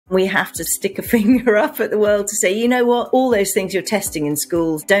We have to stick a finger up at the world to say, you know what, all those things you're testing in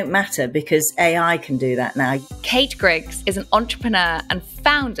schools don't matter because AI can do that now. Kate Griggs is an entrepreneur and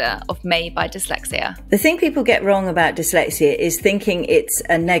founder of Made by Dyslexia. The thing people get wrong about dyslexia is thinking it's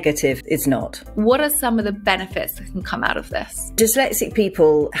a negative. It's not. What are some of the benefits that can come out of this? Dyslexic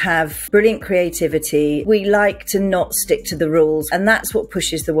people have brilliant creativity. We like to not stick to the rules, and that's what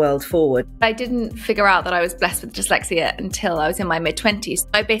pushes the world forward. I didn't figure out that I was blessed with dyslexia until I was in my mid-20s.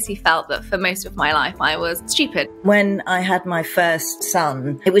 I basically felt that for most of my life I was stupid. When I had my first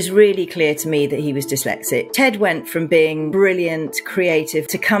son, it was really clear to me that he was dyslexic. Ted went from being brilliant, creative,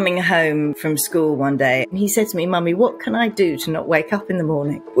 to coming home from school one day. And he said to me, "Mummy, what can I do to not wake up in the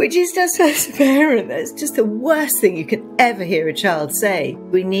morning?" Which is just, as a parent, that's just the worst thing you can ever hear a child say.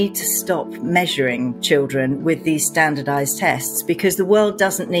 We need to stop measuring children with these standardized tests because the world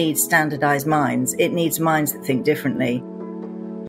doesn't need standardized minds. It needs minds that think differently.